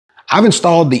I've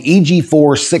installed the EG4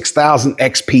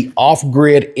 6000XP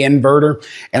off-grid inverter,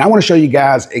 and I want to show you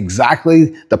guys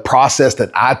exactly the process that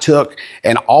I took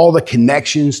and all the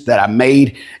connections that I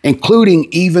made, including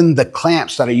even the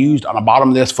clamps that I used on the bottom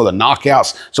of this for the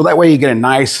knockouts. So that way you get a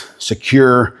nice,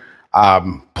 secure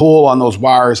pull on those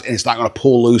wires, and it's not going to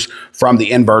pull loose from the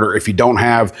inverter if you don't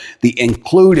have the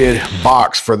included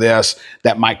box for this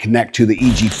that might connect to the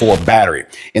EG4 battery.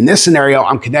 In this scenario,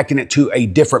 I'm connecting it to a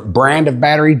different brand of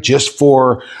battery just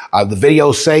for the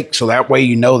video's sake, so that way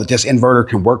you know that this inverter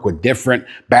can work with different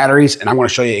batteries, and I'm going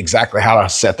to show you exactly how to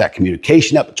set that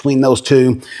communication up between those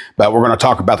two. But we're going to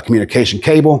talk about the communication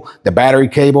cable, the battery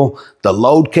cable, the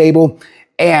load cable,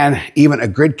 and even a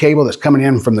grid cable that's coming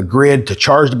in from the grid to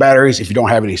charge the batteries if you don't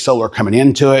have any solar coming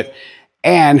into it,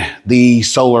 and the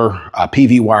solar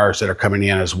PV wires that are coming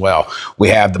in as well. We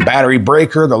have the battery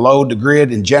breaker, the load, the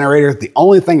grid, and generator. The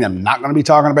only thing that I'm not going to be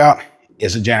talking about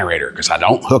is a generator, because I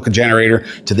don't hook a generator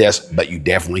to this, but you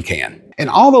definitely can. And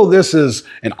although this is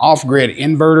an off-grid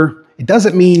inverter, it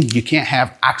doesn't mean you can't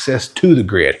have access to the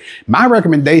grid. My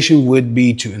recommendation would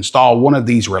be to install one of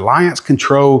these Reliance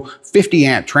Control 50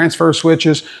 amp transfer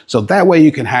switches, so that way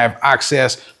you can have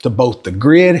access to both the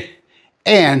grid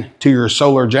and to your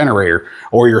solar generator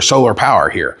or your solar power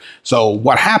here. So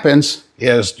what happens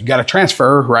is you got a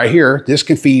transfer right here. This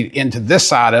can feed into this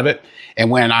side of it. And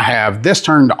when I have this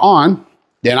turned on,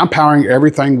 then I'm powering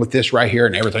everything with this right here,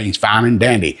 and everything's fine and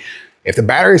dandy. If the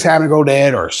battery's having to go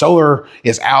dead, or solar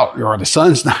is out, or the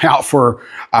sun's not out for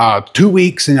 2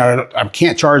 weeks, and I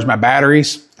can't charge my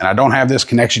batteries, and I don't have this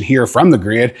connection here from the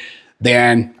grid,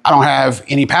 then I don't have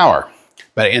any power.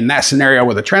 But in that scenario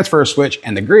with a transfer switch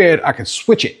and the grid, I can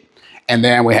switch it, and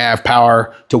then we have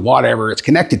power to whatever it's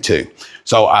connected to.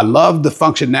 So I love the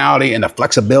functionality and the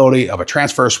flexibility of a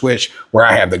transfer switch where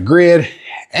I have the grid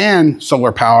and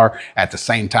solar power at the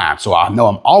same time. So I know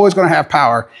I'm always going to have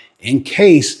power in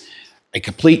case a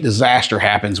complete disaster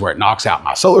happens where it knocks out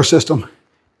my solar system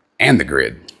and the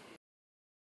grid.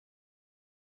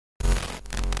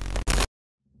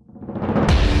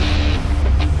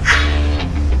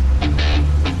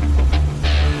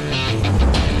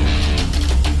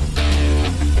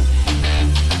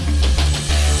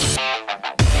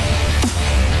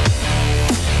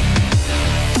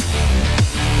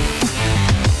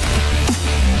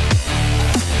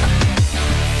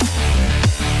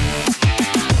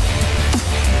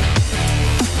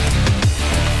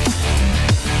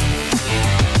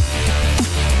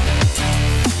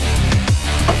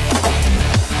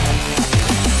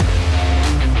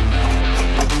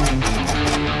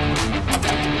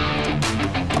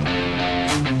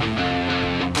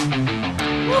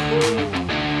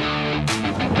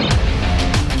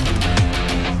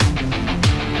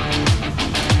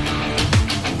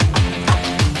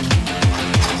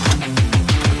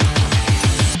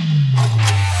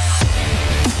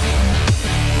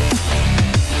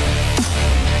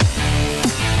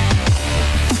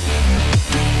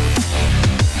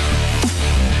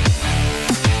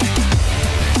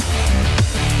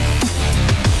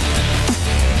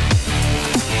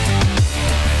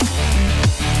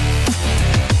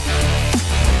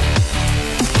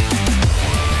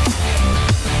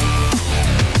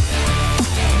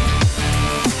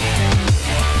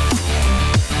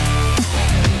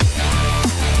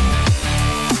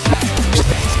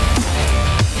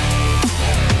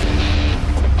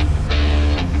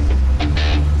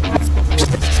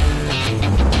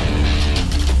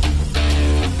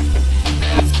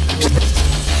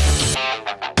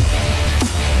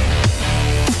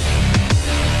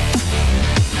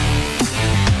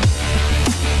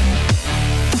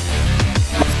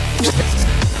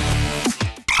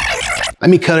 Let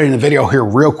me cut it in the video here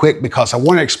real quick because I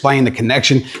want to explain the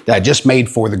connection that I just made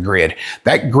for the grid.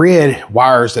 That grid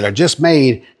wires that I just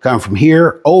made come from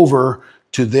here over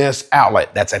to this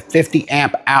outlet. That's a 50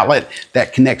 amp outlet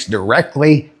that connects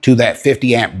directly to that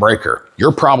 50 amp breaker.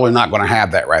 You're probably not going to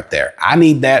have that right there. I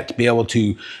need that to be able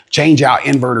to change out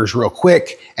inverters real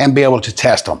quick and be able to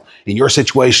test them. In your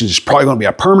situation, it's probably going to be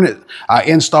a permanent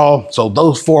install. So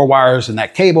those 4 wires and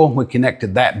that cable would connect to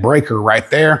that breaker right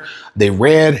there. The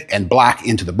red and black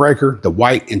into the breaker, the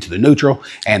white into the neutral,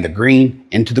 and the green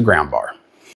into the ground bar.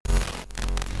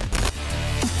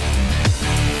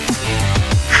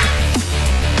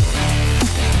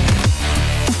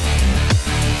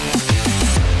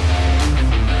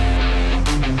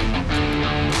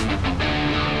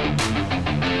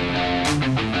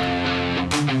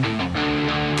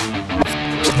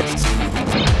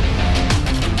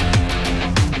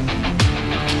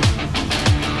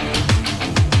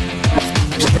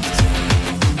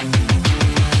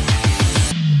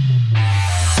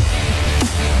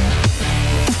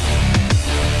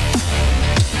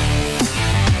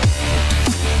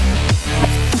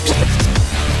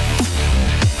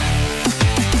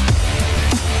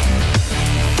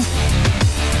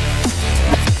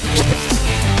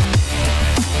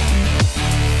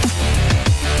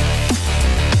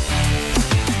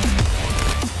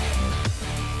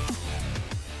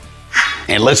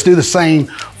 And let's do the same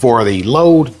for the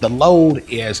load. The load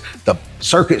is the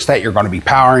circuits that you're going to be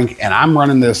powering, and I'm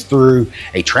running this through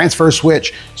a transfer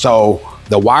switch. So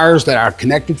the wires that are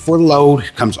connected for the load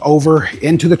comes over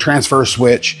into the transfer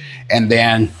switch, and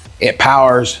then it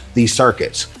powers these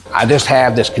circuits. I just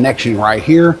have this connection right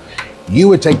here. You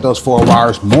would take those 4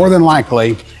 wires more than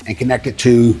likely and connect it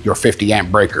to your 50 amp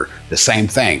breaker. The same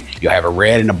thing. You'll have a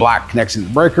red and a black connection to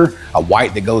the breaker, a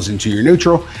white that goes into your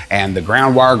neutral, and the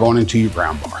ground wire going into your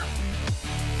ground bar.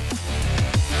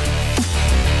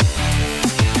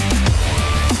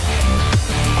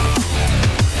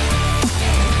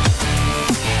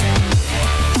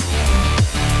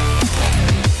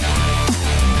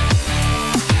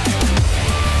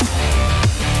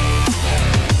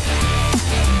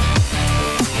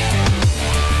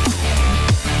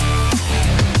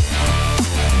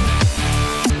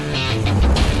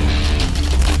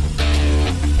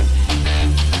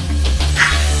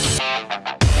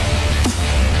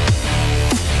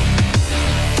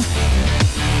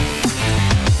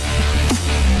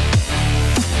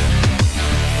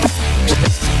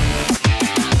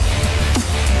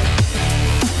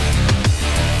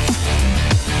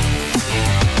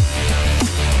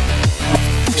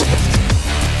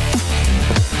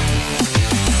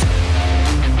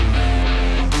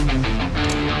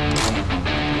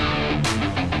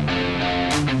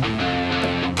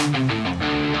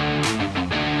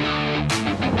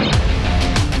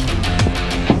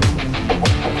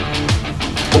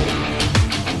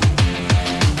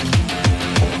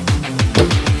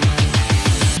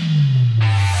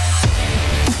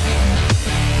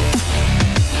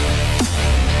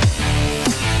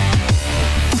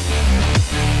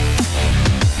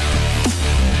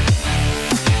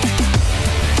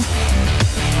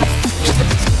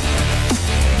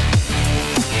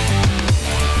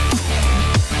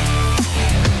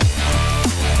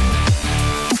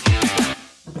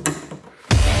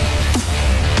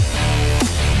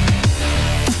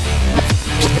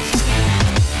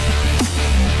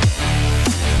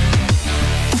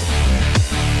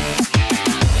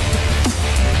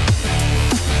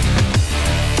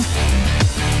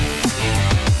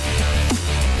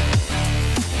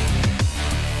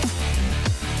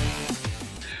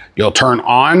 You'll turn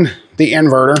on the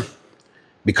inverter,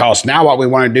 because now what we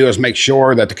want to do is make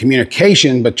sure that the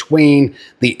communication between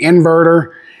the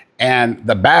inverter and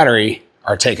the battery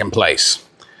are taking place.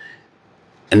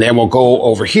 And then we'll go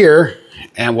over here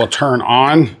and we'll turn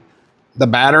on the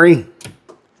battery,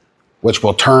 which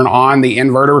will turn on the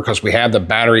inverter because we have the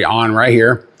battery on right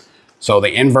here. So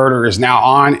the inverter is now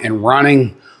on and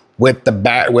running with the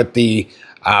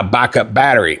backup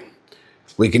battery.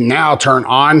 We can now turn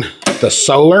on the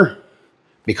solar,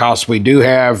 because we do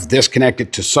have this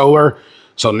connected to solar.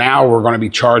 So now we're going to be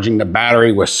charging the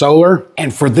battery with solar.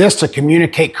 And for this to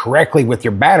communicate correctly with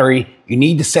your battery, you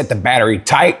need to set the battery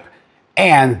type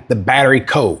and the battery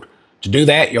code. To do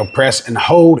that, you'll press and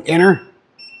hold enter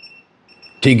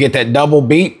till you get that double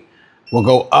beep. We'll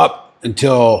go up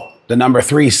until the number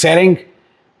 3 setting.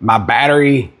 My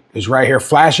battery is right here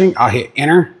flashing. I'll hit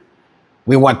enter.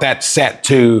 We want that set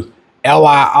to Li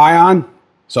ion,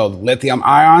 so lithium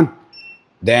ion.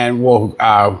 Then we'll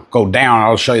go down.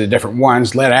 I'll show you the different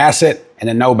ones: lead acid, and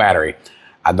then no battery.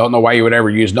 I don't know why you would ever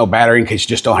use no battery in case you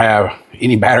just don't have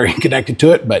any battery connected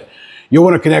to it, but you'll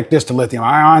want to connect this to lithium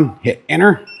ion, hit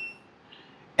enter,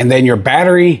 and then your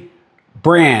battery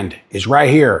brand is right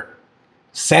here.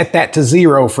 Set that to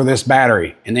 0 for this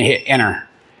battery, and then hit enter.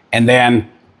 And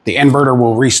then the inverter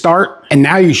will restart. And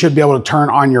now you should be able to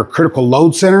turn on your critical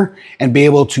load center and be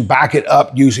able to back it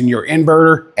up using your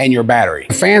inverter and your battery.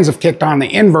 The fans have kicked on the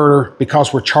inverter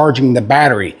because we're charging the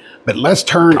battery, but let's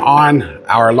turn on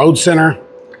our load center.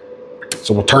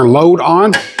 So we'll turn load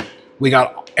on. We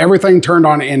got everything turned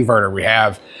on the inverter. We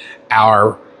have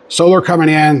our solar coming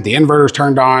in, the inverter's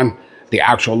turned on, the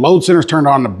actual load center's turned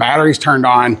on, the battery's turned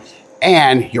on,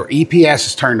 and your EPS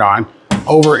is turned on.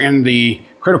 Over in the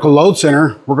critical load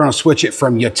center, we're going to switch it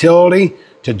from utility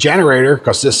to generator,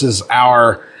 because this is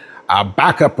our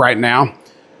backup right now.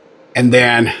 And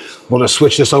then we'll just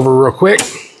switch this over real quick.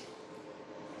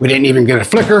 We didn't even get a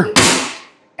flicker.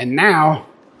 And now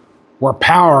we're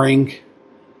powering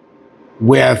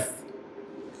with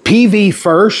PV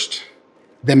first,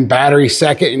 then battery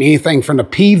second, and anything from the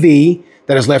PV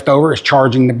that is left over is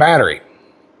charging the battery.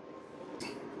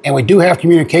 And we do have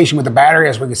communication with the battery,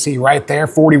 as we can see right there,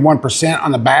 41%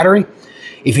 on the battery.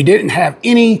 If you didn't have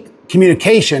any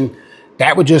communication,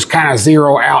 that would just kind of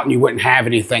zero out and you wouldn't have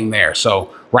anything there.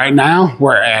 So right now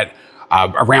we're at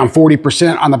around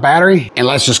 40% on the battery. And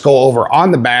let's just go over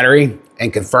on the battery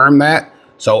and confirm that.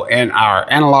 So in our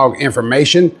analog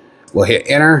information, We'll hit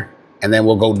enter, and then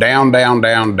we'll go down, down,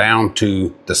 down, down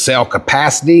to the cell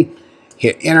capacity,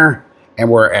 hit enter, and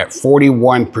we're at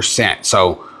 41%.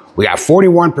 So we got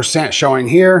 41% showing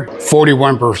here,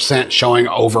 41% showing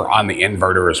over on the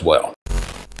inverter as well.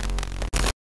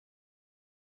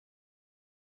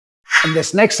 And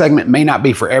this next segment may not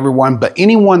be for everyone, but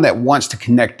anyone that wants to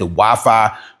connect the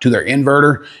Wi-Fi to their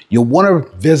inverter, you'll want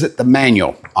to visit the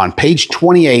manual. On page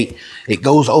 28, it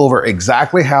goes over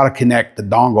exactly how to connect the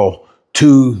dongle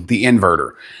to the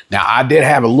inverter. Now, I did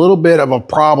have a little bit of a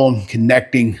problem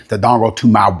connecting the dongle to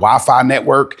my Wi-Fi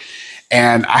network,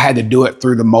 and I had to do it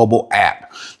through the mobile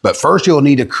app. But first, you'll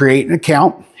need to create an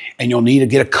account, and you'll need to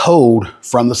get a code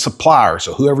from the supplier.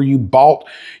 So whoever you bought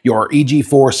your EG4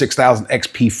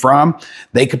 6000XP from,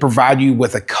 they could provide you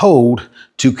with a code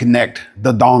to connect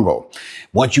the dongle.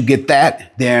 Once you get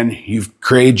that, then you've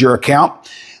created your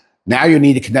account. Now you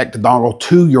need to connect the dongle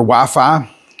to your Wi-Fi,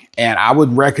 and I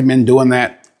would recommend doing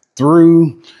that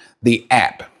through the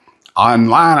app.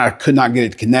 Online, I could not get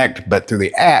it to connect, but through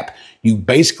the app, you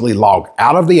basically log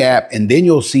out of the app, and then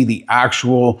you'll see the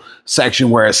actual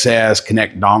section where it says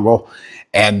connect dongle,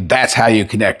 and that's how you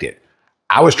connect it.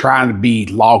 I was trying to be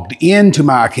logged into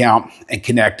my account and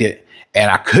connect it,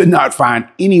 and I could not find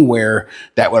anywhere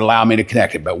that would allow me to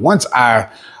connect it. But once I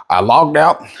logged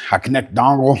out, I connected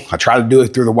dongle. I tried to do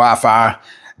it through the Wi-Fi.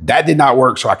 That did not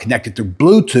work, so I connected through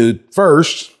Bluetooth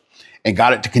first and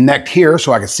got it to connect here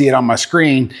so I could see it on my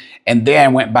screen, and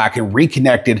then went back and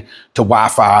reconnected to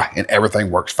Wi-Fi, and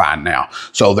everything works fine now.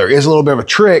 So there is a little bit of a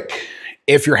trick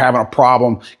if you're having a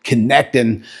problem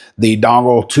connecting the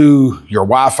dongle to your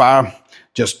Wi-Fi.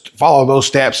 Just follow those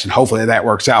steps and hopefully that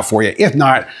works out for you. If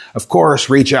not, of course,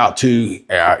 reach out to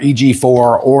EG4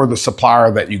 or the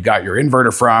supplier that you got your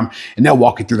inverter from, and they'll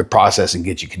walk you through the process and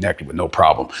get you connected with no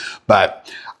problem.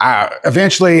 But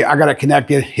eventually I got it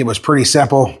connected. It was pretty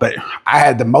simple, but I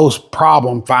had the most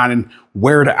problem finding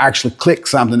where to actually click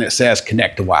something that says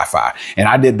connect to Wi-Fi. And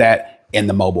I did that in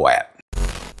the mobile app.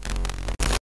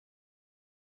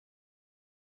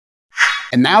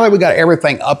 And now that we got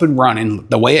everything up and running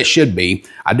the way it should be,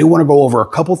 I do want to go over a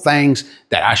couple things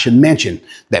that I should mention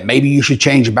that maybe you should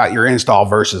change about your install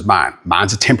versus mine.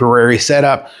 Mine's a temporary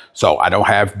setup, so I don't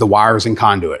have the wires and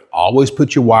conduit. Always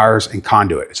put your wires and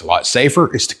conduit. It's a lot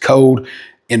safer. It's the code.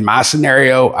 In my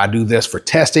scenario, I do this for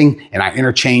testing, and I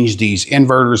interchange these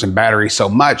inverters and batteries so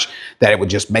much that it would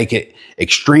just make it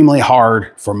extremely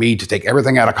hard for me to take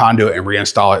everything out of conduit and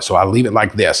reinstall it. So I leave it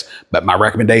like this. But my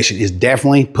recommendation is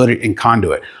definitely put it in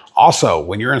conduit. Also,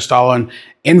 when you're installing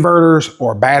inverters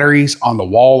or batteries on the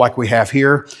wall like we have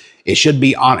here, it should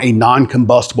be on a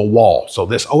non-combustible wall. So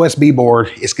this OSB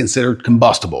board is considered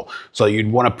combustible. So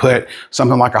you'd want to put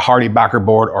something like a Hardy backer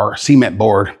board or a cement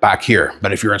board back here.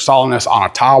 But if you're installing this on a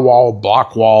tile wall,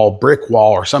 block wall, brick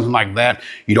wall, or something like that,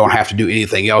 you don't have to do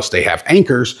anything else. They have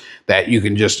anchors that you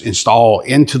can just install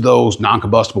into those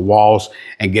non-combustible walls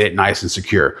and get it nice and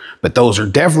secure. But those are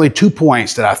definitely 2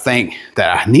 points that I think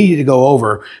that I needed to go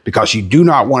over, because you do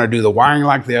not want to do the wiring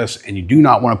like this, and you do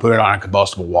not want to put it on a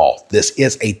combustible wall. This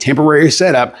is a temporary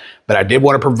setup, but I did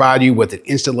want to provide you with an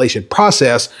installation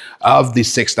process of the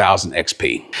 6000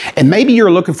 XP. And maybe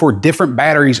you're looking for different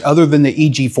batteries other than the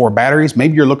EG4 batteries.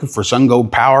 Maybe you're looking for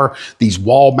Sungold Power, these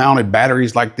wall mounted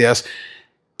batteries like this.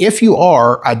 If you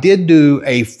are, I did do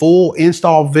a full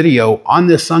install video on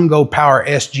this Sungold Power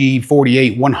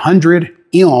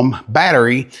SG48-100M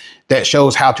battery that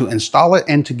shows how to install it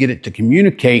and to get it to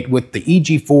communicate with the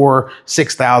EG4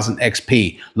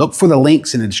 6000XP. Look for the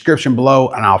links in the description below,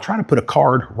 and I'll try to put a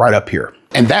card right up here.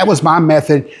 And that was my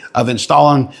method of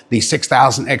installing the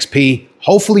 6000XP.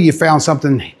 Hopefully you found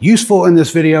something useful in this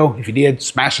video. If you did,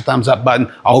 smash the thumbs up button.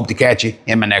 I hope to catch you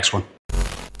in my next one.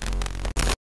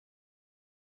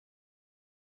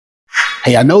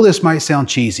 Hey, I know this might sound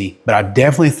cheesy, but I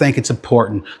definitely think it's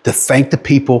important to thank the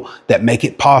people that make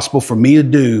it possible for me to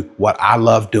do what I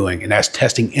love doing, and that's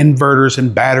testing inverters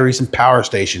and batteries and power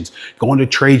stations, going to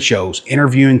trade shows,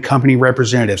 interviewing company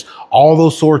representatives, all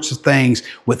those sorts of things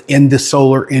within the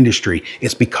solar industry.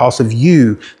 It's because of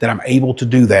you that I'm able to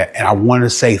do that, and I want to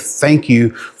say thank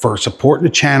you for supporting the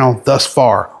channel thus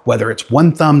far, whether it's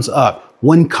one thumbs up,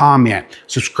 one comment,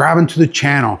 subscribing to the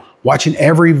channel, watching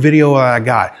every video that I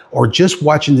got, or just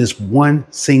watching this one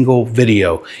single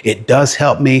video. It does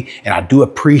help me, and I do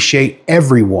appreciate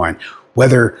everyone.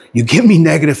 Whether you give me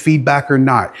negative feedback or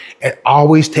not, I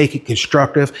always take it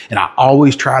constructive, and I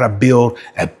always try to build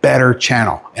a better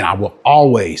channel. And I will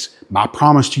always, my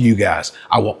promise to you guys,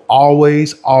 I will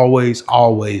always, always,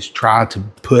 always try to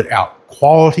put out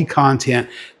quality content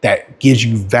that gives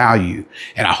you value.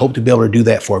 And I hope to be able to do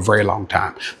that for a very long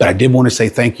time. But I did want to say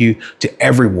thank you to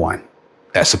everyone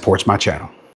that supports my channel.